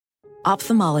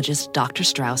Ophthalmologist Dr.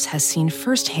 Strauss has seen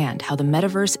firsthand how the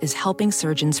metaverse is helping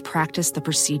surgeons practice the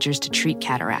procedures to treat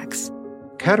cataracts.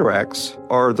 Cataracts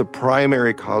are the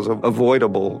primary cause of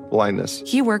avoidable blindness.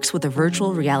 He works with a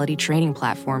virtual reality training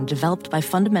platform developed by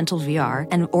Fundamental VR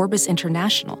and Orbis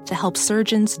International to help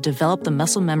surgeons develop the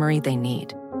muscle memory they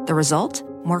need. The result?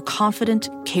 More confident,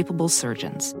 capable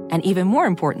surgeons. And even more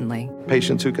importantly,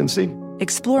 Patients who can see.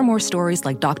 explore more stories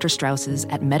like Dr. Strauss's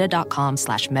at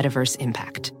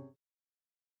meta.com/metaverseimpact.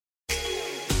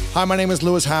 Hi, my name is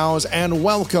Lewis Howes, and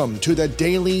welcome to the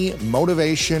Daily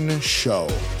Motivation Show.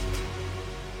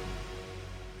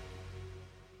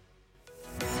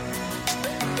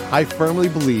 I firmly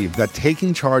believe that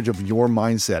taking charge of your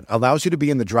mindset allows you to be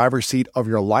in the driver's seat of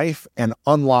your life and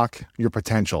unlock your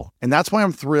potential. And that's why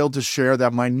I'm thrilled to share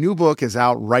that my new book is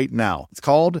out right now. It's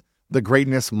called The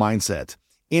Greatness Mindset.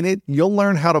 In it, you'll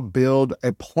learn how to build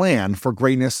a plan for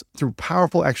greatness through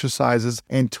powerful exercises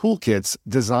and toolkits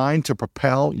designed to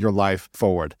propel your life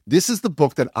forward. This is the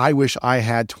book that I wish I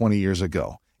had 20 years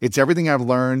ago. It's everything I've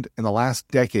learned in the last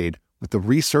decade with the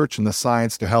research and the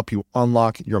science to help you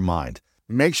unlock your mind.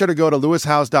 Make sure to go to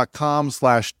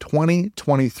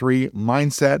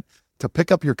lewishowes.com/2023mindset to pick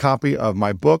up your copy of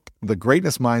my book, The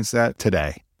Greatness Mindset,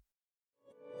 today.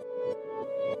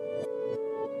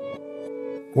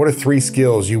 What are 3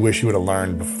 skills you wish you would have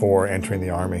learned before entering the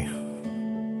Army?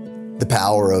 The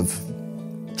power of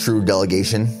true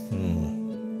delegation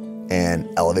and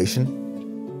elevation.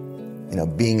 You know,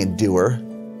 being a doer,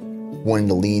 wanting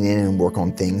to lean in and work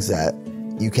on things that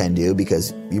you can do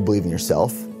because you believe in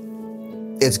yourself.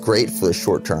 It's great for the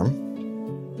short term,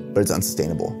 but it's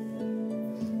unsustainable.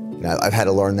 You know, I've had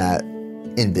to learn that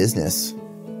in business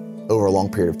over a long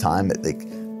period of time. That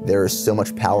there is so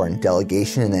much power in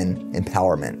delegation and then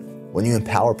empowerment. When you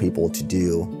empower people to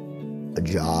do a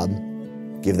job,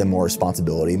 give them more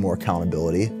responsibility, more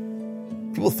accountability,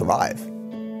 people thrive.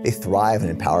 They thrive in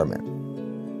empowerment.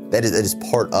 That is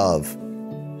part of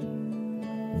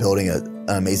building an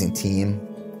amazing team,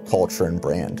 culture, and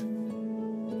brand.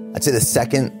 I'd say the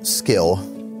second skill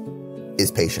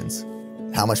is patience.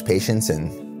 How much patience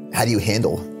and how do you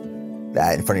handle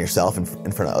that in front of yourself and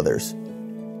in front of others?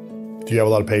 Do you have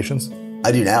a lot of patience?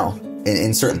 I do now.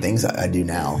 In certain things, I do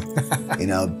now. You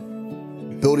know,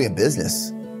 building a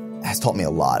business has taught me a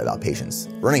lot about patience.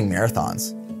 Running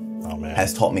marathons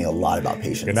has taught me a lot about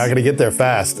patience. You're not going to get there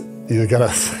fast. You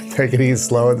got to take it easy,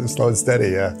 slow and steady,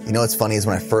 yeah. You know what's funny is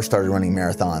when I first started running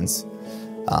marathons,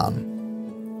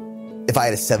 if I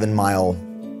had a 7-mile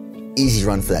easy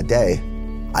run for that day,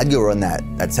 I'd go run that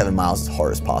 7 miles as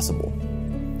hard as possible.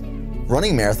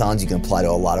 Running marathons, you can apply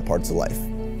to a lot of parts of life.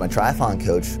 My triathlon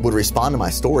coach would respond to my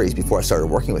stories before I started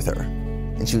working with her.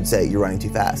 And she would say, "You're running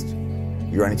too fast.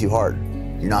 You're running too hard.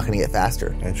 You're not going to get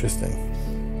faster." Interesting.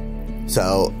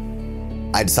 So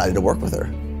I decided to work with her.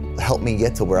 Help me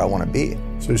get to where I want to be.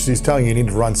 So she's telling you need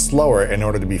to run slower in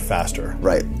order to be faster.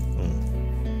 Right.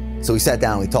 So we sat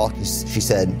down and we talked. She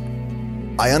said,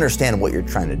 "I understand what you're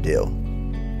trying to do.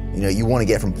 You know, you want to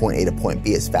get from point A to point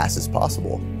B as fast as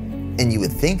possible." And you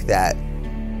would think that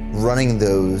running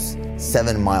those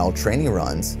 7-mile training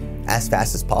runs as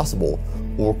fast as possible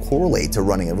will correlate to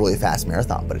running a really fast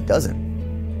marathon, but it doesn't.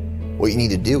 What you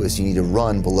need to do is you need to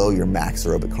run below your max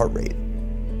aerobic heart rate.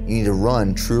 You need to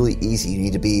run truly easy. You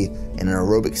need to be in an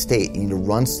aerobic state. You need to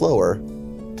run slower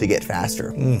to get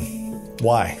faster.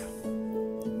 Why?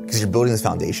 Because you're building this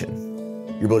foundation.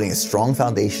 You're building a strong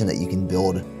foundation that you can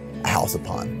build a house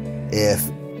upon. If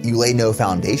you lay no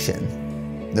foundation,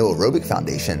 no aerobic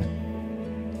foundation,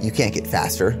 you can't get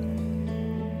faster.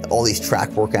 All these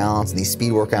track workouts, and these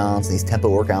speed workouts, and these tempo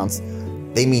workouts,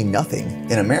 they mean nothing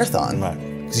in a marathon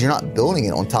because you're not building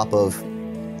it on top of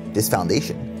this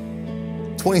foundation.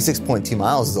 26.2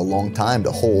 miles is a long time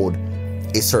to hold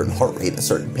a certain heart rate and a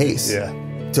certain pace. Yeah.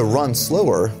 To run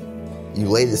slower, you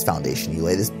lay this foundation, you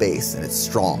lay this base, and it's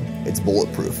strong, it's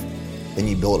bulletproof. Then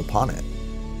you build upon it.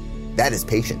 That is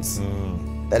patience.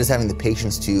 That is having the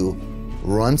patience to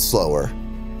run slower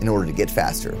in order to get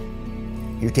faster.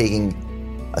 You're taking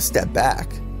a step back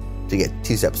to get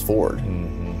 2 steps forward.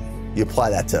 You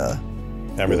apply that to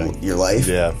everything, your life,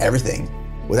 everything.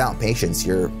 Without patience,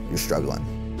 you're struggling.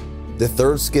 The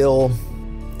third skill,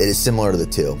 it is similar to the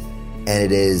two, and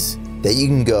it is that you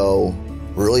can go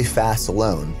really fast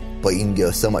alone, but you can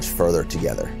go so much further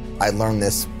together. I learned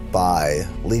this by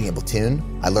leading a platoon.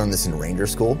 I learned this in Ranger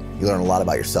School. You learn a lot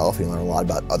about yourself. You learn a lot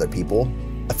about other people.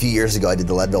 A few years ago, I did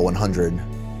the Leadville 100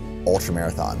 ultra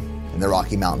marathon in the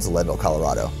Rocky Mountains of Leadville,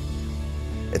 Colorado.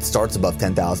 It starts above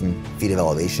 10,000 feet of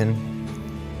elevation,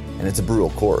 and it's a brutal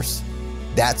course.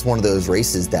 That's one of those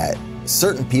races that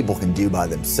certain people can do by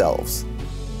themselves.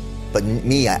 But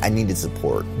me, I needed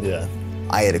support. Yeah.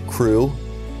 I had a crew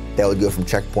that would go from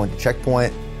checkpoint to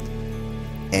checkpoint,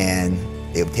 and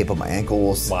they would tape up my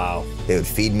ankles. Wow. They would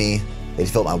feed me. They'd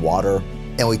fill up my water.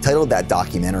 And we titled that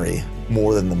documentary,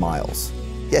 More Than the Miles.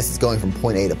 Yes, it's going from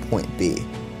point A to point B.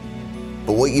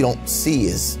 But what you don't see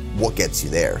is what gets you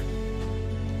there.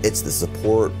 It's the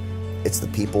support, it's the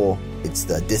people, it's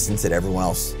the distance that everyone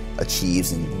else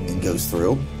achieves and goes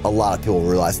through. A lot of people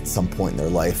realize at some point in their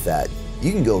life that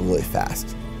you can go really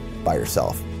fast by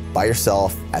yourself. By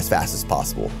yourself as fast as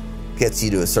possible. Gets you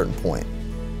to a certain point.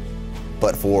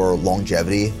 But for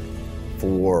longevity,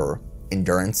 for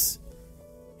endurance,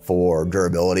 for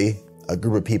durability, a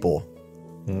group of people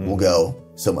will go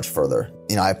so much further.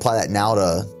 You know, I apply that now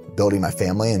to building my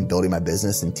family and building my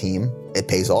business and team. It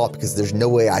pays off because there's no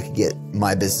way I could get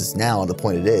my business now to the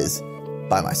point it is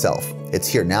by myself. It's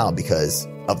here now because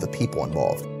of the people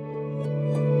involved.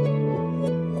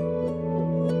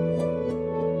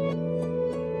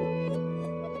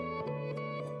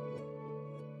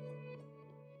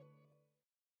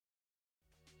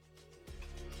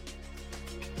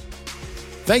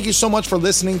 Thank you so much for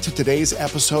listening to today's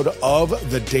episode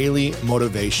of The Daily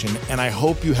Motivation, and I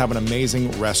hope you have an amazing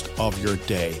rest of your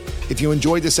day. If you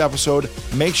enjoyed this episode,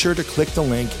 make sure to click the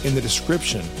link in the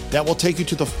description. That will take you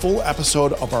to the full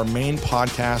episode of our main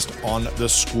podcast on the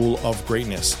School of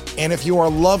Greatness. And if you are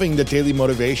loving The Daily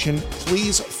Motivation,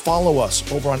 please follow us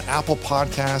over on Apple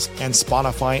Podcasts and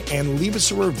Spotify, and leave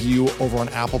us a review over on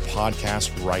Apple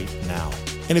Podcasts right now.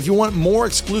 And if you want more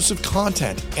exclusive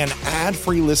content and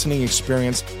ad-free listening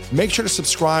experience, make sure to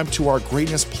subscribe to our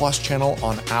Greatness Plus channel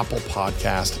on Apple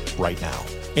Podcasts right now.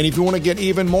 And if you want to get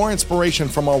even more inspiration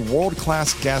from our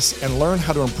world-class guests and learn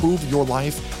how to improve your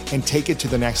life and take it to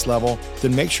the next level,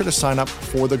 then make sure to sign up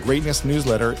for the Greatness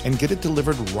newsletter and get it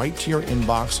delivered right to your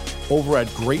inbox over at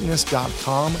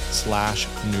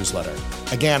greatness.com/newsletter.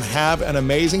 Again, have an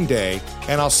amazing day,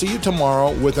 and I'll see you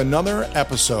tomorrow with another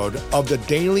episode of the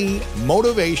Daily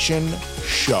Motivation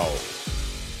Show.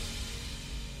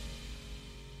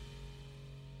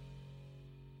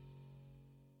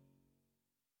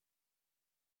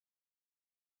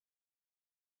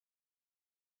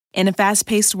 In a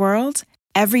fast-paced world,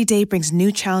 every day brings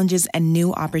new challenges and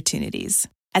new opportunities.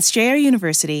 At Strayer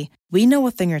University, we know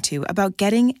a thing or two about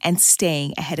getting and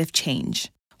staying ahead of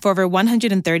change. For over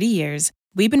 130 years,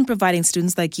 we've been providing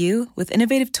students like you with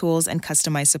innovative tools and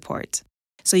customized support,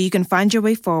 so you can find your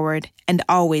way forward and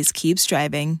always keep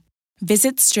striving.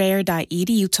 Visit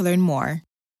strayer.edu to learn more.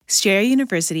 Strayer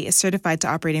University is certified to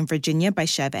operate in Virginia by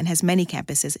Chev and has many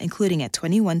campuses, including at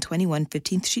 2121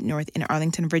 15th Street North in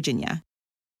Arlington, Virginia.